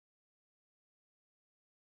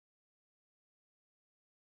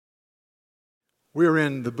We're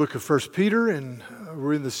in the book of 1 Peter, and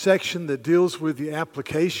we're in the section that deals with the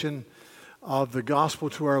application of the gospel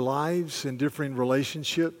to our lives in differing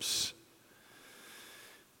relationships.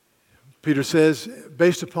 Peter says,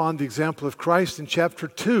 based upon the example of Christ in chapter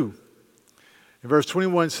 2, in verse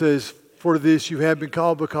 21 says, "For this you have been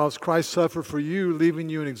called, because Christ suffered for you, leaving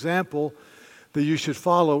you an example that you should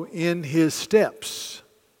follow in his steps."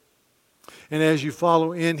 And as you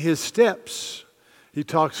follow in his steps, he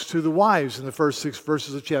talks to the wives in the first 6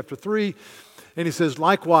 verses of chapter 3. And he says,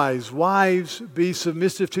 likewise, wives, be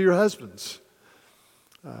submissive to your husbands.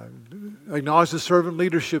 Acknowledge the servant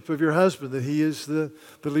leadership of your husband, that he is the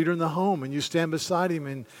leader in the home, and you stand beside him,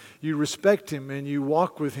 and you respect him, and you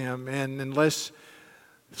walk with him. And unless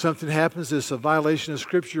something happens that's a violation of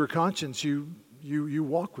Scripture or conscience, you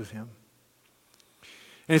walk with him.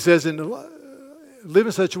 And he says, live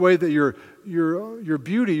in such a way that your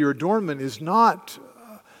beauty, your adornment is not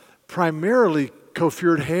primarily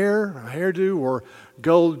coiffured hair, a hairdo, or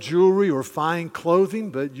gold jewelry, or fine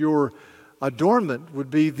clothing, but your adornment would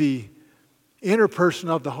be the inner person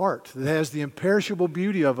of the heart that has the imperishable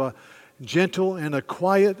beauty of a gentle and a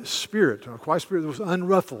quiet spirit that was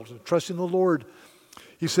unruffled, trusting the Lord.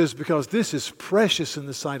 He says, because this is precious in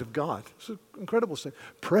the sight of God. It's an incredible thing.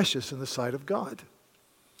 Precious in the sight of God.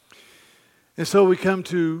 And so we come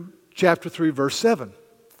to chapter 3, verse 7.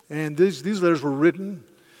 And these letters were written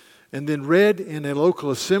and then read in a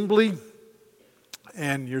local assembly.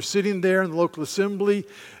 And you're sitting there in the local assembly,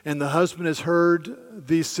 and the husband has heard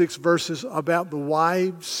these 6 verses about the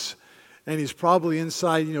wives. And he's probably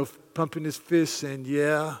inside, pumping his fists and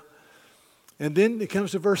yeah. And then it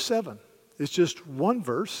comes to verse 7. It's just one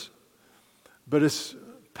verse, but it's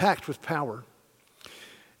packed with power.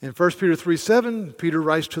 In 1 Peter 3:7, Peter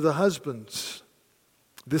writes to the husbands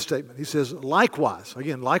this statement. He says, likewise.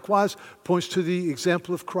 Again, likewise points to the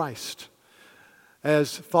example of Christ.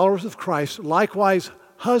 As followers of Christ, likewise,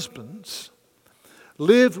 husbands,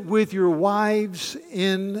 live with your wives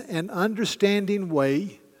in an understanding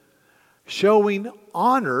way, showing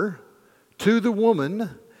honor to the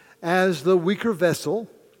woman as the weaker vessel,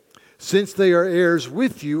 since they are heirs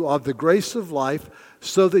with you of the grace of life,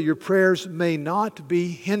 so that your prayers may not be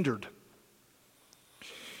hindered.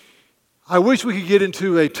 I wish we could get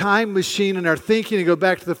into a time machine in our thinking and go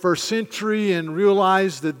back to the first century and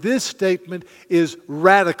realize that this statement is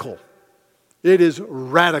radical. It is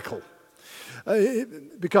radical.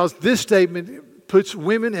 Because this statement puts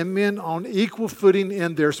women and men on equal footing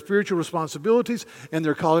in their spiritual responsibilities and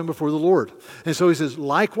their calling before the Lord. And so he says,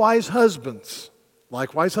 likewise, husbands.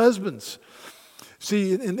 Likewise, husbands.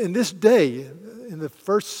 See, in this day, in the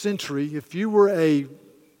first century, if you were a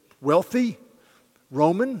wealthy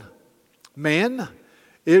Roman man,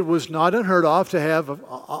 it was not unheard of to have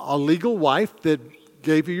a legal wife that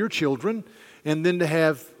gave you your children, and then to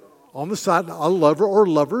have on the side a lover or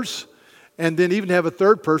lovers, and then even have a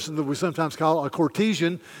third person that we sometimes call a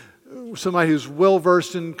courtesan, somebody who's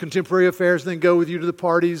well-versed in contemporary affairs, and then go with you to the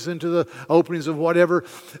parties and to the openings of whatever.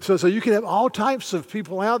 So you can have all types of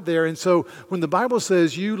people out there. And so when the Bible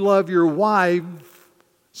says you love your wife,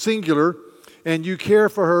 singular, and you care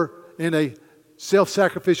for her in a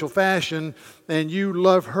self-sacrificial fashion, and you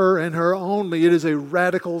love her and her only, it is a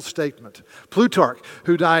radical statement. Plutarch,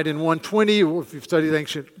 who died in 120, if you've studied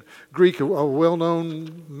ancient Greek, a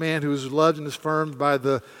well-known man who was loved and affirmed by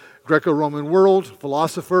the Greco-Roman world,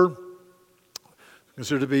 philosopher,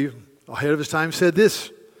 considered to be ahead of his time, said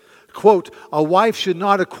this, quote, "A wife should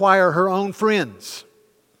not acquire her own friends,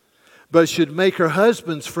 but should make her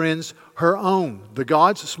husband's friends her own. The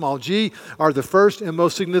gods, small g, are the first and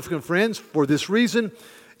most significant friends. For this reason,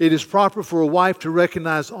 it is proper for a wife to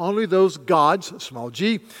recognize only those gods, small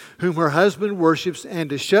g, whom her husband worships,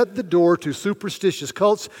 and to shut the door to superstitious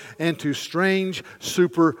cults and to strange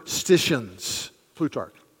superstitions."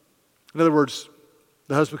 Plutarch. In other words,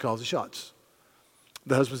 the husband calls the shots.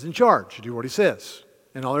 The husband's in charge to do what he says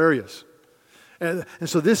in all areas. And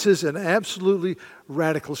so this is an absolutely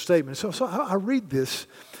radical statement. So I read this,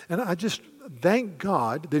 and I just thank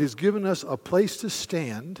God that He's given us a place to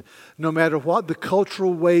stand, no matter what the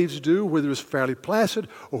cultural waves do, whether it's fairly placid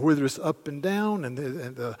or whether it's up and down, and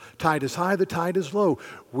the tide is high, the tide is low.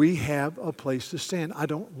 We have a place to stand. I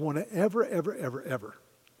don't want to ever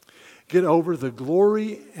get over the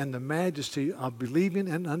glory and the majesty of believing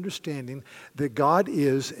and understanding that God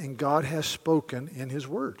is and God has spoken in His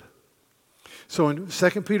Word. So in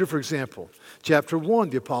 2 Peter, for example, chapter 1,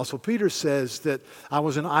 the Apostle Peter says that I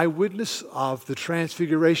was an eyewitness of the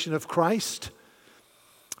transfiguration of Christ.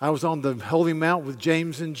 I was on the Holy Mount with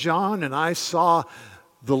James and John, and I saw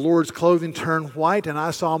the Lord's clothing turn white, and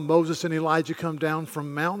I saw Moses and Elijah come down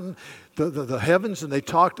from mountain. the heavens and they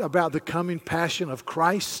talked about the coming passion of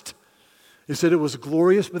Christ. He said it was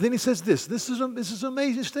glorious. But then he says this. This is an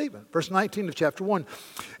amazing statement. Verse 19 of chapter 1.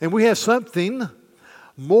 And we have something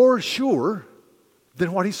more sure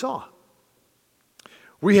than what he saw.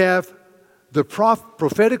 We have the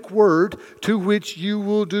prophetic word to which you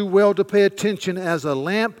will do well to pay attention as a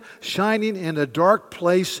lamp shining in a dark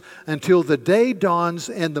place until the day dawns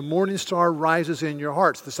and the morning star rises in your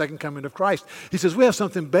hearts, the second coming of Christ. He says we have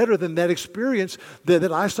something better than that experience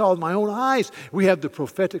that I saw with my own eyes. We have the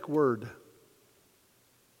prophetic word.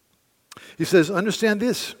 He says, understand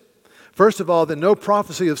this. First of all, that no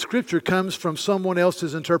prophecy of Scripture comes from someone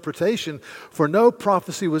else's interpretation, for no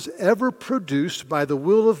prophecy was ever produced by the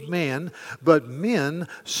will of man, but men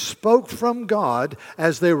spoke from God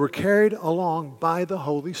as they were carried along by the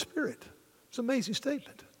Holy Spirit. It's an amazing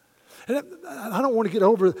statement. And I don't want to get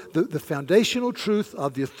over the foundational truth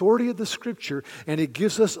of the authority of the Scripture, and it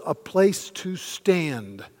gives us a place to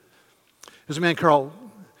stand. There's a man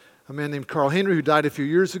named Carl Henry who died a few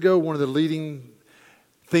years ago, one of the leading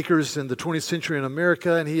thinkers in the 20th century in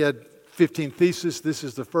America, and he had 15 theses. This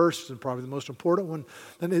is the first and probably the most important one.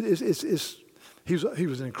 And he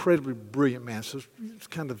was an incredibly brilliant man, so you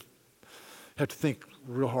kind of have to think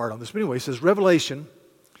real hard on this. But anyway, he says, Revelation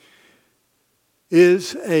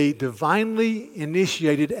is a divinely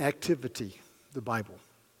initiated activity, the Bible.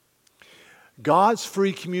 God's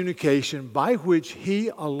free communication by which He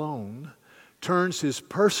alone turns His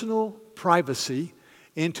personal privacy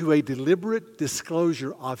into a deliberate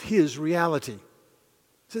disclosure of His reality.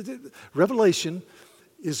 So Revelation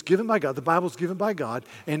is given by God. The Bible is given by God,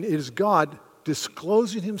 and it is God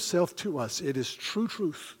disclosing Himself to us. It is true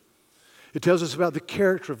truth. It tells us about the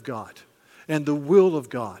character of God and the will of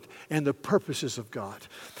God and the purposes of God.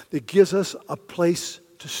 It gives us a place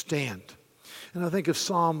to stand. And I think of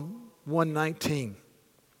Psalm 119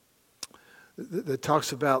 that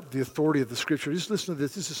talks about the authority of the Scripture. Just listen to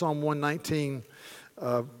this. This is Psalm 119.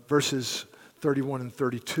 Verses 31 and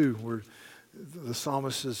 32, where the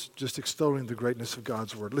psalmist is just extolling the greatness of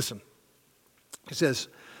God's word. Listen. He says,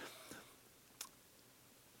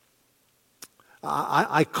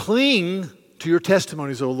 I cling to your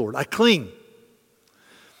testimonies, O Lord. I cling.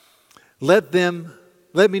 Let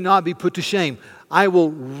me not be put to shame. I will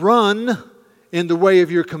run in the way of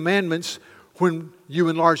your commandments when you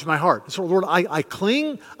enlarge my heart. So, Lord, I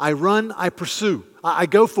cling, I run, I pursue. I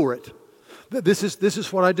go for it. This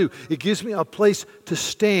is what I do. It gives me a place to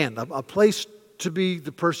stand, a place to be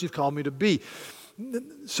the person you've called me to be.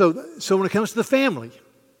 So when it comes to the family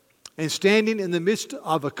and standing in the midst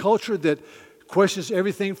of a culture that questions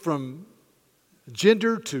everything from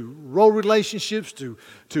gender to role relationships to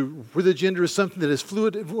whether gender is something that is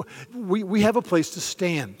fluid, we have a place to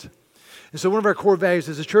stand. And so one of our core values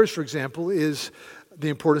as a church, for example, is the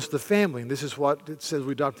importance of the family. And this is what it says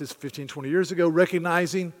we adopted this 15, 20 years ago,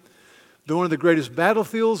 recognizing that one of the greatest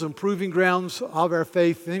battlefields and proving grounds of our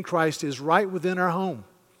faith in Christ is right within our home.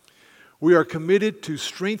 We are committed to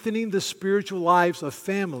strengthening the spiritual lives of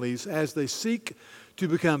families as they seek to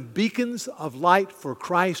become beacons of light for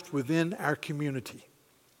Christ within our community.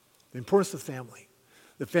 The importance of family.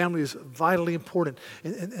 The family is vitally important,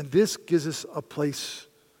 and this gives us a place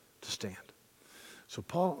to stand. So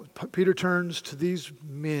Peter turns to these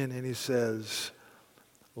men and he says,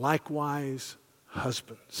 likewise,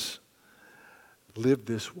 husbands, live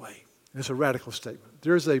this way. And it's a radical statement.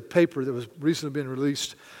 There's a paper that was recently been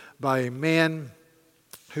released by a man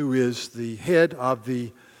who is the head of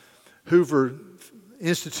the Hoover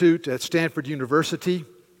Institute at Stanford University.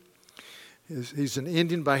 He's an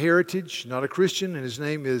Indian by heritage, not a Christian, and his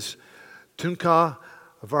name is Tunka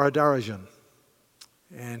Varadarajan.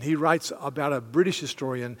 And he writes about a British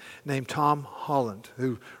historian named Tom Holland,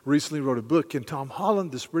 who recently wrote a book. And Tom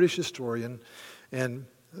Holland, this British historian, and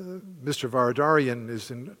Mr. Varadarajan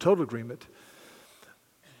is in total agreement.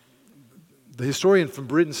 The historian from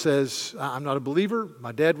Britain says, I'm not a believer.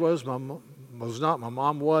 My dad was. My mom was not. My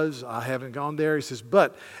mom was. I haven't gone there. He says,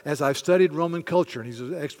 but as I've studied Roman culture, and he's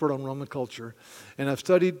an expert on Roman culture, and I've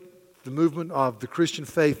studied the movement of the Christian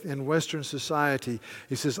faith in Western society,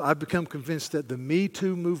 he says, I've become convinced that the Me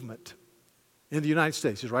Too movement in the United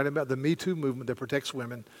States, he's writing about the Me Too movement that protects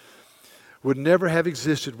women, would never have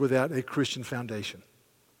existed without a Christian foundation,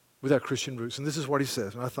 without Christian roots. And this is what he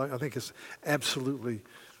says, and I think it's absolutely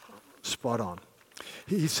spot on.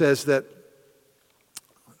 He says that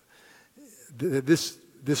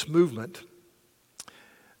this movement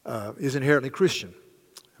is inherently Christian.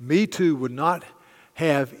 Me Too would not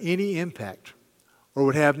have any impact or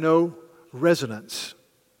would have no resonance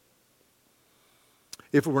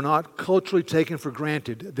if it were not culturally taken for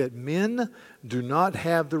granted that men do not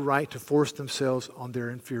have the right to force themselves on their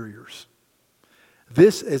inferiors.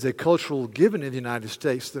 This is a cultural given in the United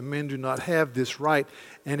States, that men do not have this right,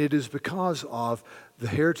 and it is because of the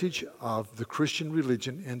heritage of the Christian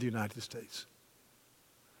religion in the United States.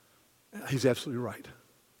 He's absolutely right.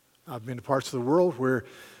 I've been to parts of the world where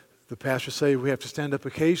the pastors say we have to stand up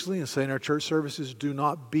occasionally and say in our church services, do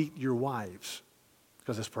not beat your wives,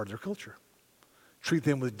 because that's part of their culture. Treat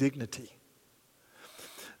them with dignity.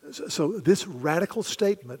 So this radical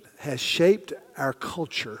statement has shaped our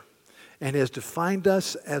culture and has defined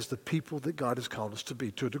us as the people that God has called us to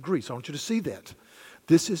be to a degree. So I want you to see that.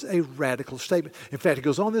 This is a radical statement. In fact, he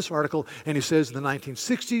goes on this article and he says in the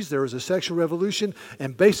 1960s there was a sexual revolution,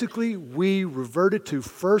 and basically we reverted to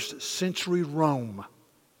first century Rome.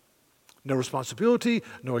 No responsibility,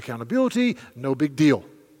 no accountability, no big deal.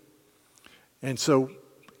 And so,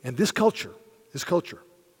 in this culture,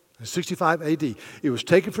 in 65 AD, it was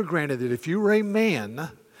taken for granted that if you were a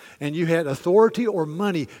man and you had authority or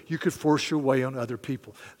money, you could force your way on other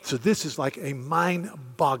people. So this is like a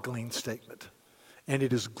mind-boggling statement, and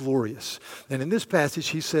it is glorious. And in this passage,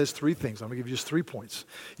 he says three things. I'm going to give you just 3 points.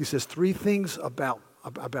 He says three things about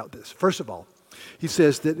this. First of all, he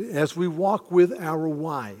says that as we walk with our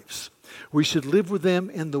wives, we should live with them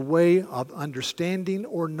in the way of understanding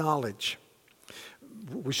or knowledge.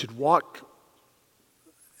 We should walk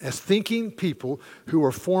as thinking people who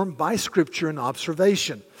are formed by Scripture and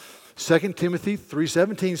observation. 2 Timothy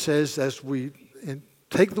 3:17 says, as we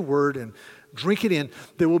take the Word and drink it in,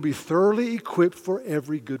 they will be thoroughly equipped for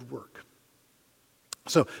every good work.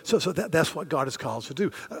 So that's what God has called us to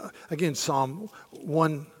do. Again, Psalm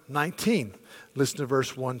 119, listen to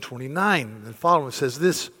verse 129 and following. It says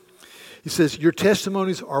this, he says, your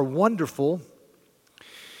testimonies are wonderful,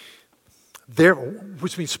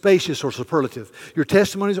 which means spacious or superlative. Your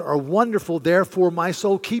testimonies are wonderful, therefore my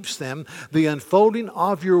soul keeps them. The unfolding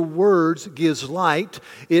of your words gives light.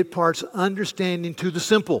 It imparts understanding to the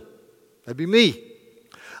simple. That'd be me.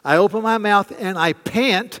 I open my mouth and I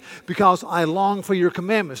pant because I long for your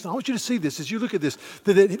commandments. Now I want you to see this as you look at this.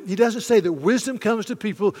 That he doesn't say that wisdom comes to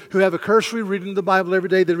people who have a cursory reading of the Bible every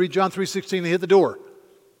day. They read John 3:16 and hit the door.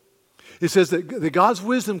 It says that God's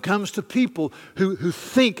wisdom comes to people who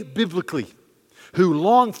think biblically, who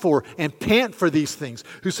long for and pant for these things,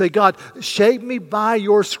 who say, God, shape me by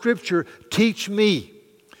your Scripture, teach me.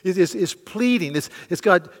 It's pleading. It's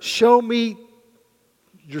God, show me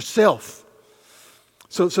yourself.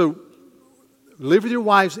 So live with your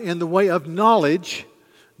wives in the way of knowledge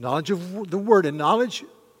of the Word and knowledge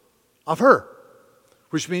of her,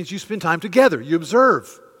 which means you spend time together, you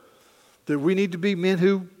observe. That we need to be men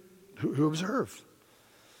who observe.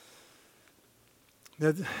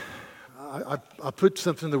 Now, I put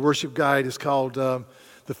something in the worship guide. It's called The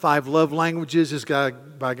 5 Love Languages. It's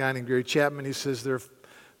by a guy named Gary Chapman. He says there are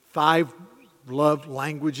 5 love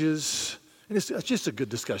languages. And it's just a good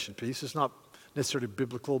discussion piece. It's not necessarily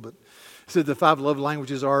biblical, but he said the 5 love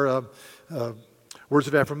languages are words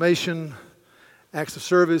of affirmation, acts of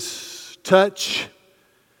service, touch,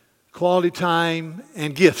 quality time,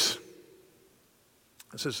 and gifts.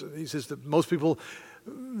 He says that most people,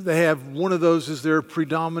 they have one of those as their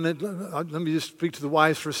predominant. Let me just speak to the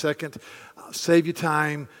wives for a second. Save you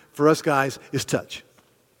time. For us guys, it's touch.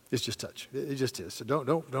 It's just touch. It just is. So don't.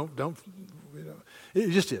 You know, it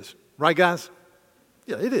just is. Right, guys?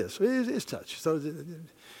 Yeah, it is. It's touch. So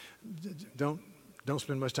don't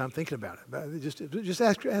spend much time thinking about it. Just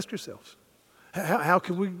ask yourselves, how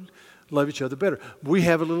can we love each other better? We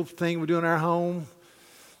have a little thing we do in our home.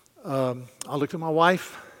 I'll look at my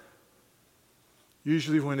wife,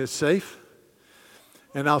 usually when it's safe,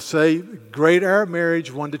 and I'll say, grade our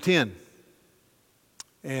marriage 1 to 10.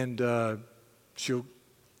 And she'll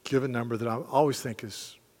give a number that I always think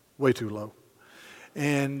is way too low.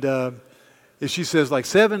 And if she says like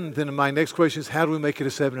 7, then my next question is, how do we make it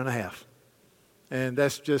a 7.5? And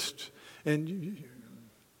that's just, and you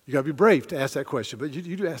got to be brave to ask that question, but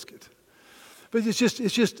you do ask it. But it's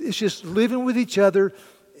just living with each other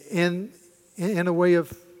in a way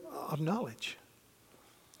of knowledge.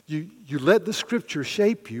 You let the Scripture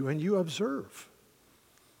shape you and you observe.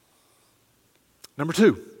 Number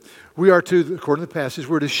 2, we are to, according to the passage,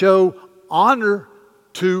 we're to show honor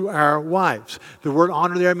to our wives. The word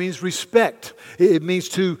honor there means respect. It means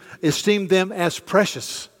to esteem them as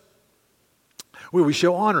precious. We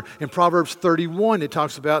show honor. In Proverbs 31, it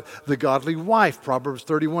talks about the godly wife. Proverbs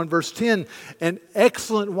 31, verse 10, an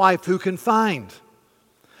excellent wife who can find,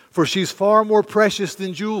 for she's far more precious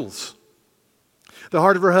than jewels. The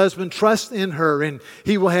heart of her husband trusts in her, and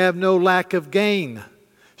he will have no lack of gain.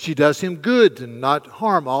 She does him good and not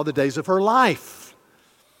harm all the days of her life.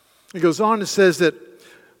 It goes on and says that,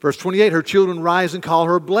 verse 28, her children rise and call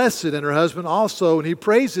her blessed, and her husband also, and he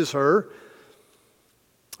praises her.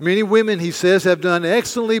 Many women, he says, have done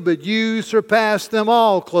excellently, but you surpass them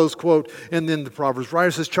all, close quote. And then the Proverbs writer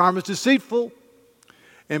says, charm is deceitful,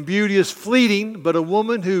 and beauty is fleeting, but a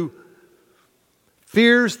woman who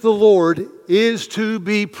fears the Lord is to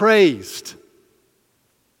be praised.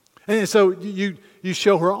 And so you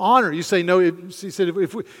show her honor. You say, no, he said,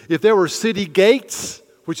 if there were city gates,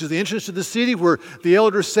 which is the entrance to the city where the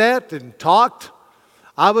elders sat and talked,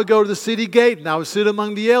 I would go to the city gate and I would sit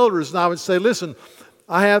among the elders and I would say, listen,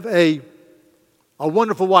 I have a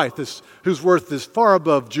wonderful wife whose worth is far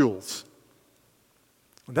above jewels.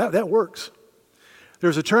 That works.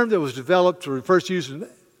 There's a term that was developed or first used in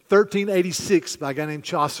 1386 by a guy named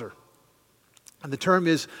Chaucer. And the term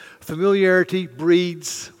is familiarity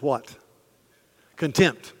breeds what?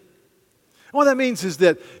 Contempt. And what that means is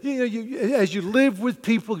that as you live with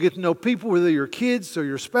people, get to know people, whether your kids or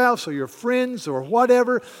your spouse or your friends or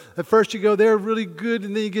whatever, at first you go, they're really good,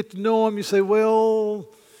 and then you get to know them. You say, well,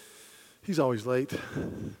 he's always late.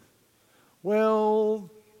 Well,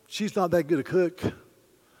 she's not that good a cook.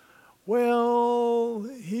 Well,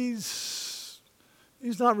 he's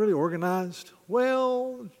not really organized.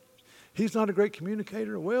 Well, he's not a great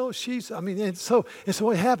communicator. Well, and so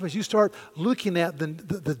what happens, you start looking at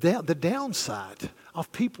the downside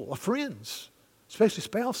of people, of friends, especially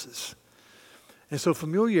spouses. And so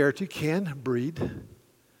familiarity can breed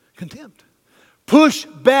contempt. Push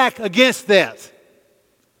back against that.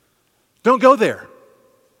 Don't go there.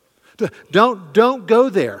 Don't go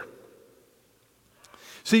there.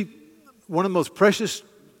 See, one of the most precious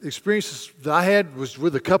experiences that I had was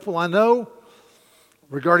with a couple I know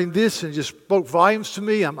regarding this, and it just spoke volumes to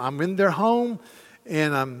me. I'm in their home,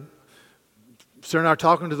 and Sarah and I are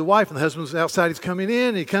talking to the wife, and the husband's outside. He's coming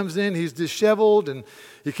in. He comes in. He's disheveled, and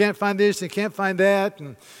he can't find this, and he can't find that.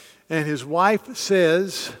 And his wife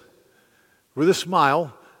says, with a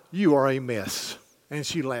smile, "You are a mess." And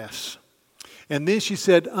she laughs. And then she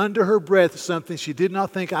said under her breath something she did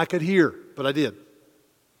not think I could hear, but I did.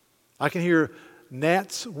 I can hear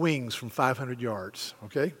gnats' wings from 500 yards,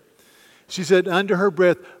 okay? She said under her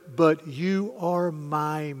breath, "But you are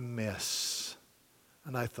my mess."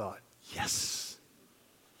 And I thought, yes,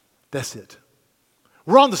 that's it.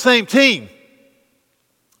 We're on the same team.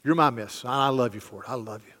 You're my mess. I love you for it. I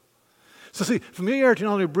love you. So see, familiarity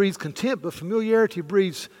not only breeds contempt, but familiarity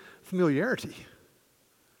breeds familiarity.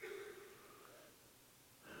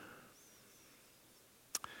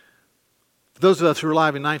 For those of us who were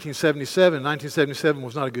alive in 1977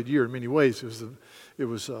 was not a good year in many ways. It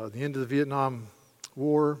was the end of the Vietnam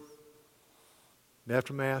War, the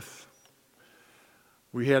aftermath.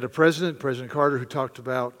 We had a president, President Carter, who talked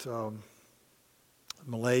about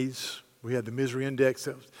malaise. We had the misery index,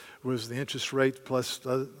 that was the interest rate plus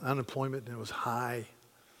unemployment, and it was high.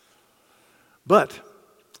 But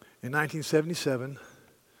in 1977,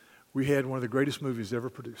 we had one of the greatest movies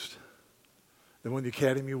ever produced. That won the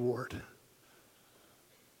Academy Award.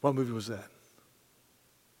 What movie was that?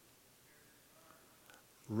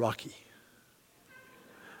 Rocky.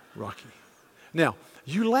 Now,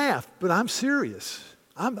 you laugh, but I'm serious.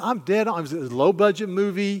 I'm dead on. It was a low-budget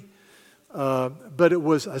movie, but it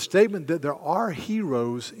was a statement that there are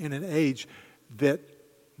heroes in an age that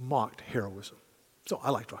mocked heroism. So I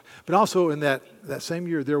liked Rocky. But also in that same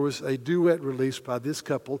year, there was a duet released by this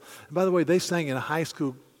couple. And by the way, they sang in a high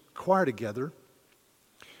school choir together,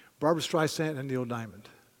 Barbra Streisand and Neil Diamond.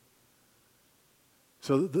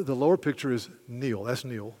 So the lower picture is Neil. That's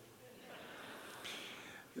Neil.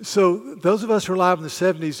 So those of us who are alive in the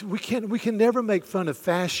 70s, we can never make fun of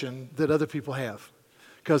fashion that other people have.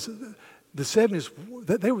 Because the 70s,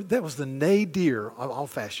 that was the nadir of all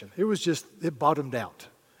fashion. It bottomed out.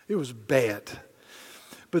 It was bad.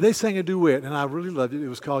 But they sang a duet, and I really loved it. It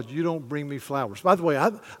was called "You Don't Bring Me Flowers." By the way,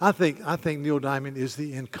 I think Neil Diamond is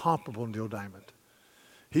the incomparable Neil Diamond.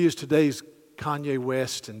 He is today's Kanye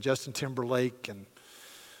West and Justin Timberlake and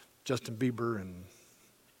Justin Bieber and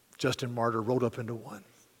Justin Martyr rolled up into one.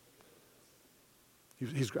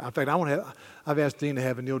 In fact, I've asked Dean to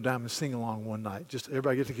have a Neil Diamond sing-along one night. Just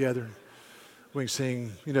everybody get together. We can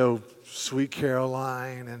sing, Sweet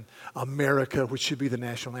Caroline and America, which should be the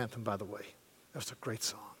national anthem, by the way. That's a great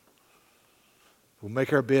song. We'll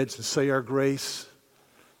make our beds and say our grace.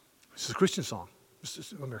 This is a Christian song. This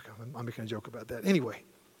is America. I'm making a joke about that. Anyway,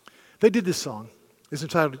 they did this song. It's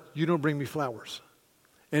entitled, "You Don't Bring Me Flowers."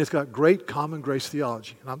 And it's got great common grace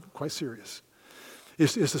theology. And I'm quite serious.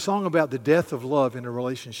 It's a song about the death of love in a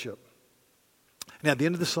relationship. And at the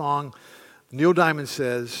end of the song, Neil Diamond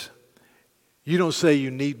says, you don't say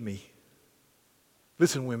you need me.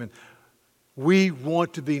 Listen, women, we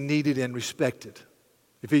want to be needed and respected.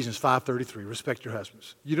 Ephesians 5:33, respect your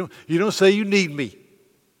husbands. You don't say you need me.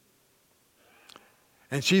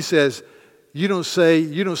 And she says, you don't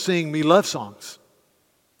sing me love songs.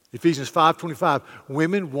 Ephesians 5:25,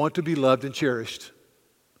 women want to be loved and cherished.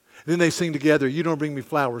 Then they sing together, you don't bring me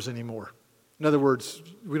flowers anymore. In other words,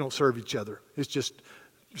 we don't serve each other. It's just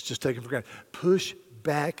taken for granted. Push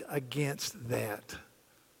back against that.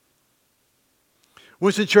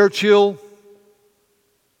 Winston Churchill,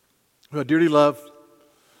 who I dearly love,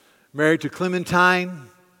 married to Clementine.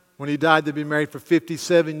 When he died, they'd been married for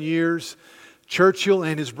 57 years. Churchill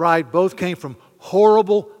and his bride both came from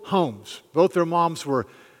horrible homes. Both their moms were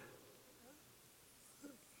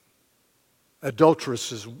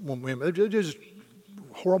adulteresses women. They're just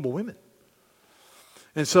horrible women.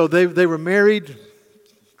 And so they were married.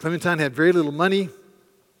 Clementine had very little money.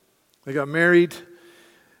 They got married.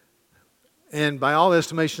 And by all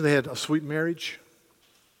estimation, they had a sweet marriage.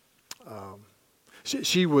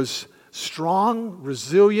 She was strong,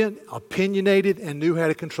 resilient, opinionated, and knew how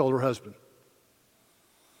to control her husband.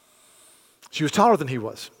 She was taller than he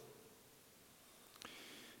was.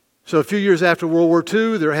 So a few years after World War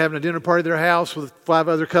II, they're having a dinner party at their house with 5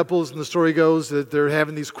 other couples, and the story goes that they're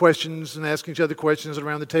having these questions and asking each other questions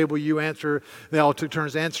around the table. You answer. They all took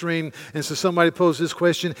turns answering. And so somebody posed this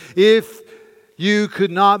question: if you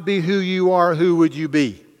could not be who you are, who would you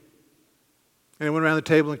be? And it went around the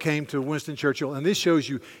table and came to Winston Churchill. And this shows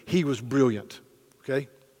you he was brilliant. Okay?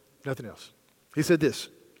 Nothing else. He said this: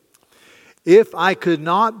 if I could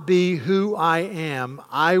not be who I am,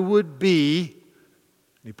 I would be...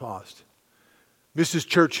 And he paused. Mrs.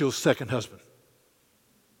 Churchill's second husband.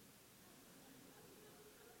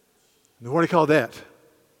 And what do you call that?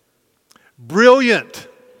 Brilliant.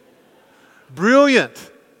 Brilliant.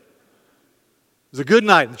 It was a good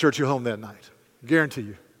night in the Churchill home that night. I guarantee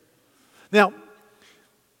you. Now,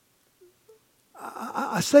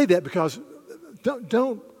 I say that because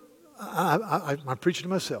I'm preaching to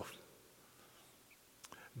myself.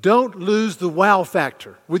 Don't lose the wow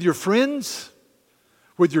factor with your friends,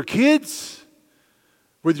 with your kids,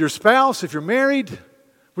 with your spouse, if you're married,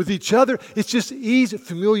 with each other. It's just easy.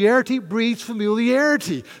 Familiarity breeds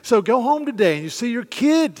familiarity. So go home today and you see your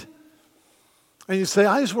kid and you say,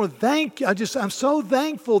 I just want to thank you. I'm so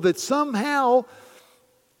thankful that somehow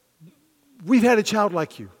we've had a child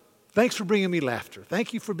like you. Thanks for bringing me laughter.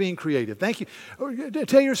 Thank you for being creative. Thank you.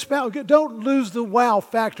 Tell your spouse, don't lose the wow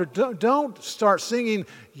factor. Don't start singing,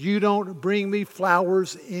 you don't bring me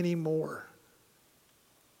flowers anymore.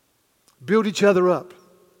 Build each other up.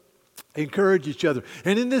 Encourage each other.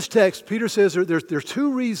 And in this text, Peter says there are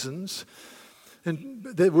 2 reasons and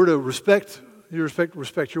that we're to respect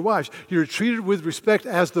your wives. You're treated with respect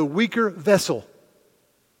as the weaker vessel.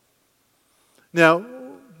 Now,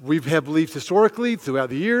 we have believed historically throughout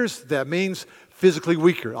the years that means physically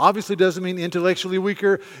weaker. Obviously, it doesn't mean intellectually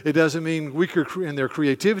weaker. It doesn't mean weaker in their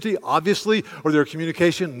creativity, obviously, or their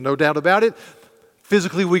communication, no doubt about it.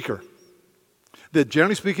 Physically weaker. That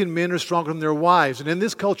generally speaking, men are stronger than their wives. And in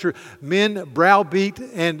this culture, men browbeat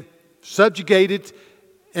and subjugated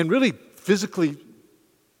and really physically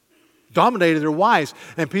dominated their wives.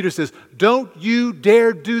 And Peter says, don't you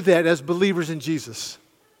dare do that as believers in Jesus.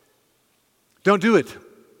 Don't do it.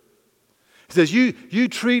 He says, you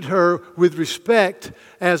treat her with respect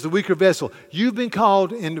as the weaker vessel. You've been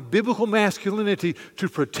called in biblical masculinity to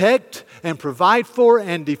protect and provide for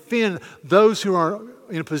and defend those who are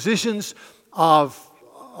in positions of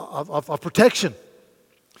protection.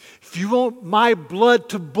 If you want my blood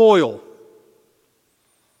to boil,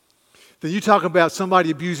 then you talk about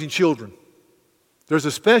somebody abusing children. There's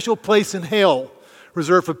a special place in hell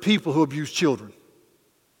reserved for people who abuse children.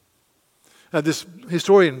 This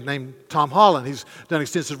historian named Tom Holland, he's done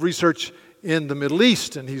extensive research in the Middle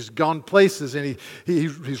East, and he's gone places, and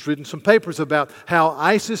he's written some papers about how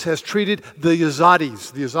ISIS has treated the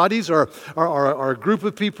Yazidis. The Yazidis are a group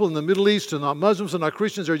of people in the Middle East, and not Muslims and not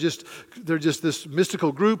Christians. They're just this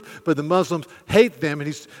mystical group, but the Muslims hate them, and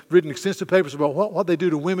he's written extensive papers about what they do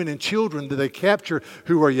to women and children that they capture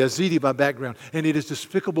who are Yazidi by background, and it is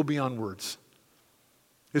despicable beyond words.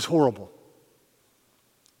 It's horrible.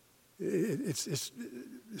 It's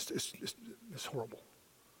horrible.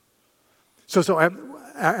 So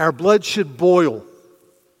our blood should boil.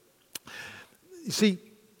 You see,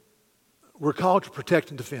 we're called to protect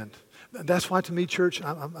and defend. That's why, to me, church,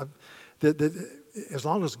 as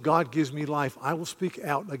long as God gives me life, I will speak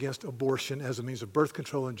out against abortion as a means of birth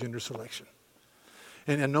control and gender selection.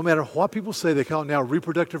 And no matter what people say, they call it now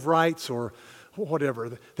reproductive rights or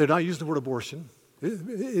whatever. They're not using the word abortion.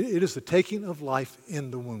 It is the taking of life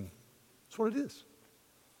in the womb. That's what it is.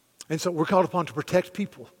 And so we're called upon to protect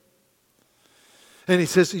people. And he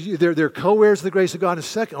says they're co-heirs of the grace of God. And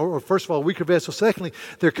second, or first of all, weaker vessels. Secondly,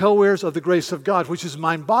 they're co-heirs of the grace of God, which is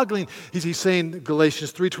mind-boggling. He's saying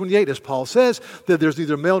Galatians 3:28, as Paul says, that there's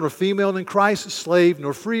neither male nor female in Christ, slave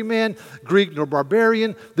nor free man, Greek nor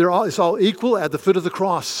barbarian. It's all equal at the foot of the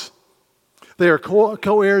cross. They are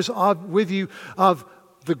co-heirs with you of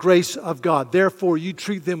the grace of God. Therefore, you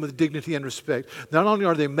treat them with dignity and respect. Not only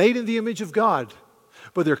are they made in the image of God,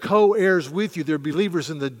 but they're co-heirs with you. They're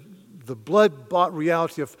believers in the blood-bought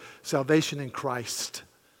reality of salvation in Christ.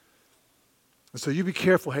 And so you be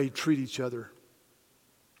careful how you treat each other.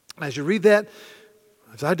 As you read that,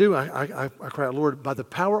 as I do, I cry out, Lord, by the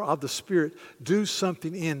power of the Spirit, do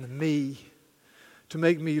something in me to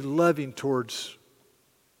make me loving towards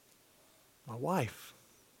my wife,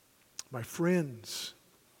 my friends,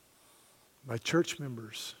 my church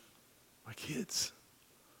members, my kids.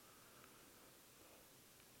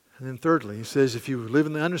 And then thirdly, he says, if you live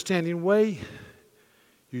in the understanding way,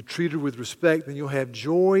 you treat her with respect, then you'll have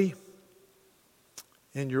joy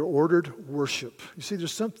in your ordered worship. You see,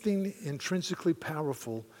 there's something intrinsically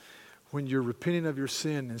powerful when you're repenting of your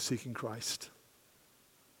sin and seeking Christ.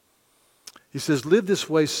 He says, live this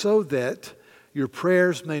way so that your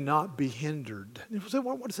prayers may not be hindered. And you say,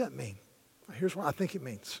 what does that mean? Here's what I think it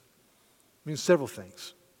means. It means several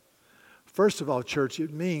things. First of all, church,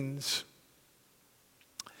 it means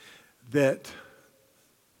that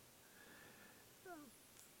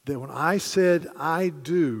when I said I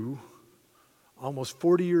do almost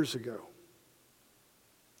 40 years ago,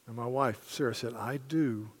 and my wife, Sarah, said I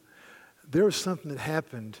do, there was something that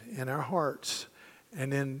happened in our hearts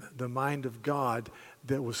and in the mind of God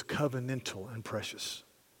that was covenantal and precious.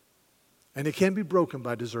 And it can be broken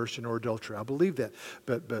by desertion or adultery. I believe that.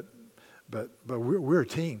 But we're a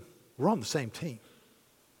team. We're on the same team.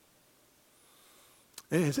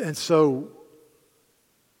 And so,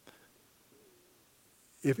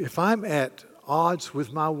 if I'm at odds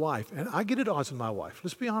with my wife, and I get at odds with my wife,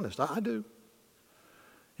 let's be honest, I do.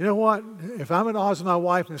 You know what? If I'm at odds with my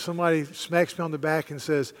wife and somebody smacks me on the back and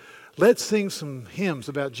says, let's sing some hymns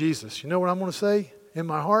about Jesus, you know what I'm going to say in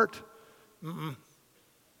my heart? Don't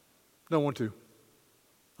want to.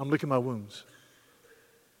 I'm licking my wounds.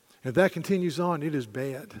 If that continues on, it is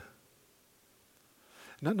bad.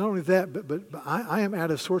 Not only that, but I am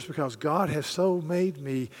out of sorts because God has so made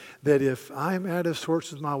me that if I'm out of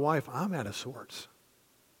sorts with my wife, I'm out of sorts.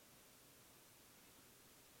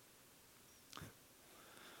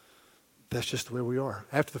 That's just the way we are.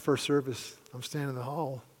 After the first service, I'm standing in the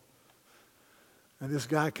hall, and this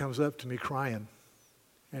guy comes up to me crying,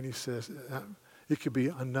 and he says, it could be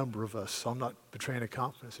a number of us, so I'm not betraying a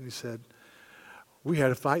confidence, and he said, we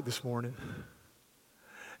had a fight this morning.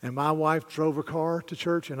 And my wife drove a car to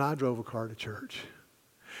church, and I drove a car to church.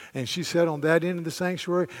 And she sat on that end of the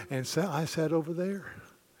sanctuary, and I sat over there.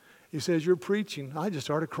 He says, you're preaching. I just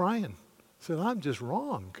started crying. I said, I'm just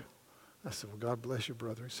wrong. I said, well, God bless you,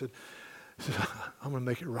 brother. He said I'm going to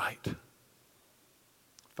make it right.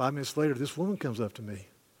 5 minutes later, this woman comes up to me.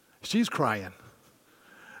 She's crying.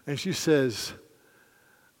 And she says,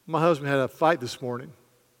 my husband had a fight this morning.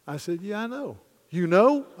 I said, yeah, I know. You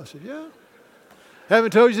know? I said, yeah.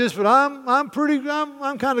 Haven't told you this, but I'm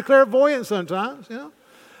kind of clairvoyant sometimes, you know.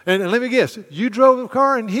 And let me guess, you drove the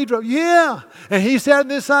car and he drove, yeah. And he sat on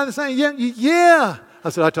this side of the same, yeah. I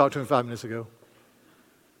said, I talked to him 5 minutes ago.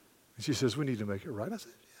 And she says, we need to make it right. I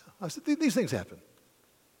said, yeah. I said, these things happen.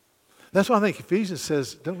 That's why I think Ephesians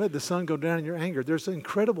says, don't let the sun go down in your anger. There's an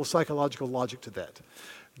incredible psychological logic to that.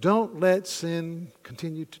 Don't let sin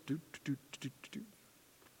continue to do.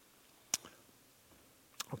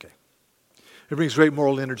 Okay. It brings great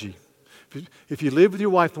moral energy. If you live with your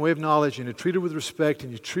wife in the way of knowledge and you treat her with respect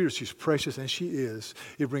and you treat her, she's precious, and she is,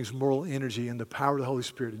 it brings moral energy and the power of the Holy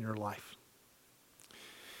Spirit in your life.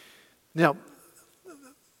 Now,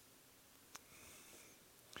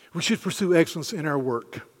 we should pursue excellence in our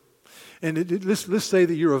work. And let's say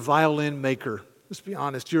that you're a violin maker. Let's be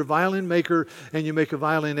honest. You're a violin maker and you make a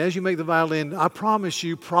violin. As you make the violin, I promise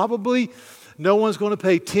you, probably no one's going to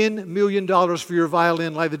pay $10 million for your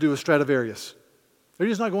violin like they do a Stradivarius. They're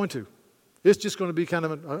just not going to. It's just going to be kind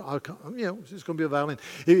of it's just going to be a violin.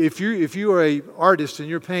 If you are an artist and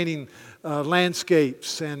you're painting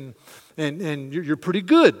landscapes and you're pretty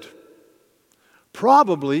good,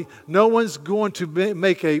 probably no one's going to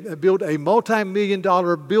build a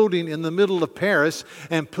multi-million-dollar building in the middle of Paris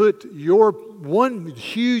and put your one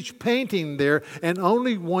huge painting there and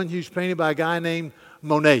only one huge painting by a guy named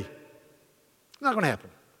Monet. Not going to happen.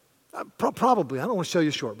 Probably. I don't want to sell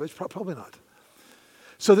you short, but it's probably not.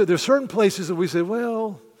 So that there are certain places that we say,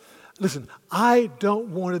 well, listen, I don't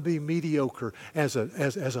want to be mediocre as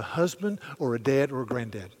a husband or a dad or a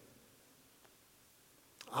granddad.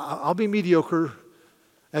 I'll be mediocre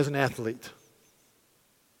as an athlete.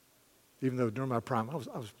 Even though during my prime, I was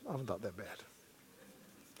not that bad.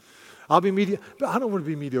 I'll be mediocre, but I don't want to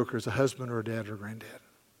be mediocre as a husband or a dad or a granddad.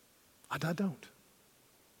 I don't.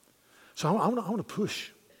 So I want to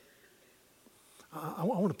push. I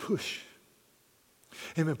want to push.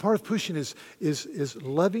 And part of pushing is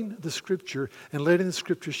loving the Scripture and letting the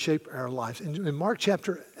Scripture shape our lives. In Mark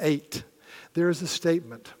chapter 8, there is a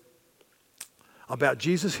statement about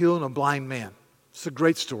Jesus healing a blind man. It's a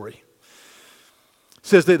great story. It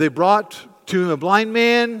says that they brought to him a blind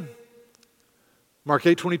man, Mark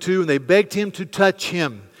 8:22, and they begged him to touch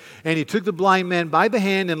him. And he took the blind man by the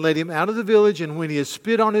hand and led him out of the village. And when he had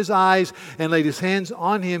spit on his eyes and laid his hands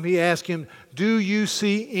on him, he asked him, "Do you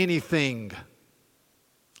see anything?"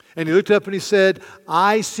 And he looked up and he said,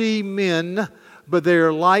 "I see men, but they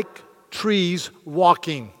are like trees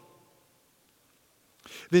walking."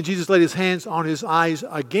 Then Jesus laid his hands on his eyes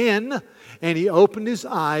again, and he opened his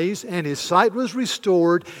eyes, and his sight was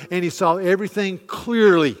restored, and he saw everything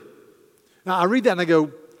clearly. Now, I read that and I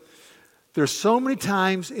go, there's so many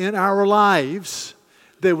times in our lives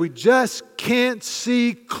that we just can't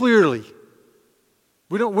see clearly.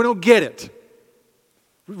 We don't get it.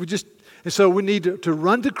 And so we need to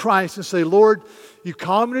run to Christ and say, Lord, you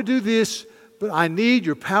call me to do this, but I need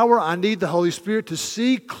your power. I need the Holy Spirit to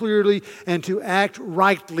see clearly and to act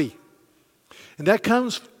rightly. And that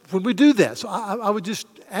comes when we do that. So I would just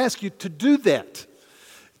ask you to do that.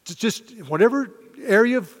 Just whatever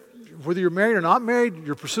area of, whether you're married or not married,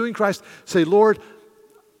 you're pursuing Christ, say, Lord,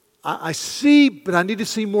 I see, but I need to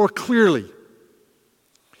see more clearly.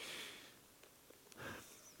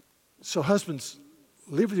 So husbands,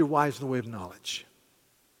 live with your wives in the way of knowledge.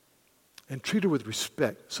 And treat her with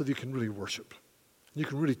respect so that you can really worship. You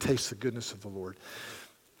can really taste the goodness of the Lord.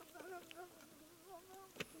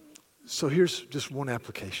 So here's just one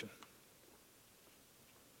application.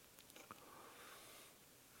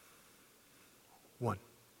 One.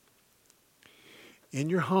 In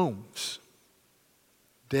your homes,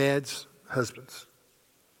 dads, husbands,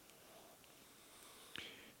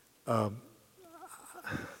 we're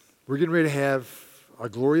getting ready to have a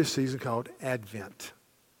glorious season called Advent.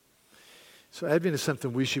 So Advent is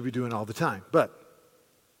something we should be doing all the time. But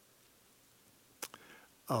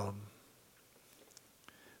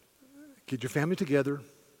get your family together,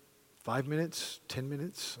 5 minutes, 10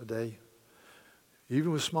 minutes a day,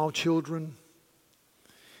 even with small children,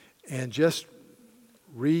 and just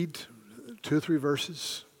read 2 or 3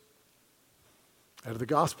 verses out of the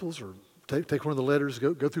Gospels, or take one of the letters,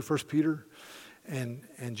 go through 1 Peter, and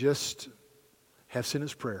just have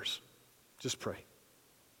sentence prayers. Just pray.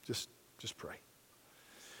 Just pray.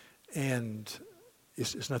 And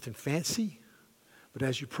it's nothing fancy, but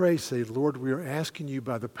as you pray, say, Lord, we are asking you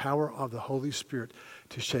by the power of the Holy Spirit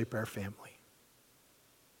to shape our family.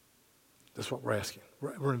 That's what we're asking.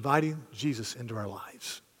 We're inviting Jesus into our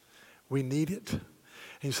lives. We need it. And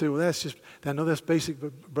you say, well, I know that's basic,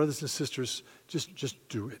 but brothers and sisters, just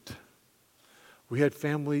do it. We called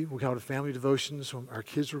it family devotions when our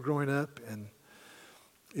kids were growing up, and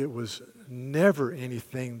it was never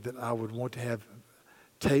anything that I would want to have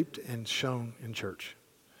taped and shown in church.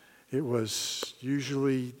 It was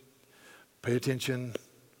usually, pay attention,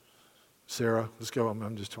 Sarah, let's go.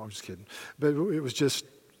 I'm just kidding. But it was just,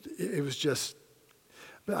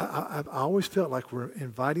 but I always felt like we're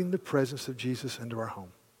inviting the presence of Jesus into our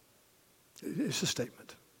home. It's a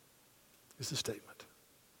statement. It's a statement.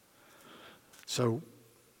 So,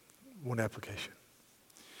 one application.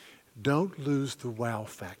 Don't lose the wow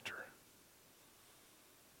factor.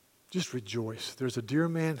 Just rejoice. There's a dear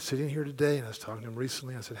man sitting here today, and I was talking to him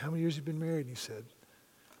recently. I said, how many years have you been married? And he said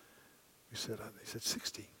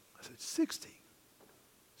 60. I said, 60?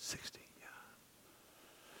 60,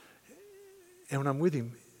 yeah. And when I'm with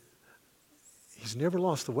him, he's never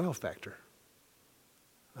lost the wow factor.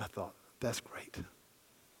 I thought, that's great.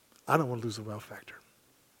 I don't want to lose the wow factor.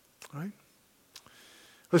 All right?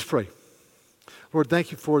 Let's pray. Lord,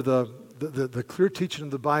 thank you for the clear teaching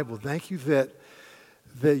of the Bible. Thank you that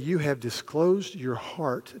you have disclosed your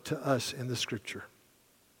heart to us in the Scripture.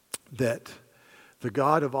 That the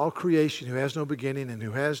God of all creation, who has no beginning and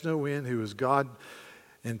who has no end, who is God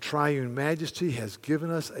in triune majesty, has given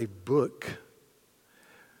us a book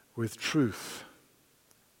with truth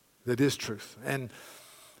that is truth. And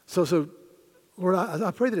so Lord,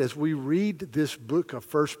 I pray that as we read this book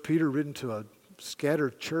of 1 Peter written to a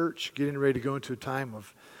scattered church, getting ready to go into a time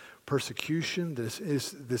of persecution,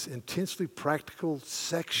 this intensely practical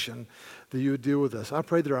section that you would deal with us. I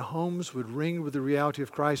pray that our homes would ring with the reality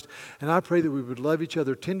of Christ, and I pray that we would love each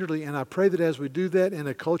other tenderly, and I pray that as we do that in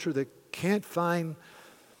a culture that can't find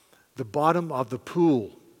the bottom of the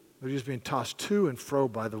pool, they're just being tossed to and fro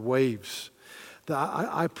by the waves, that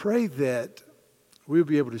I pray that we will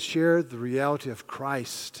be able to share the reality of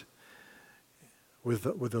Christ with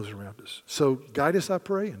those around us. So guide us, I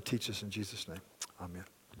pray, and teach us in Jesus' name. Amen.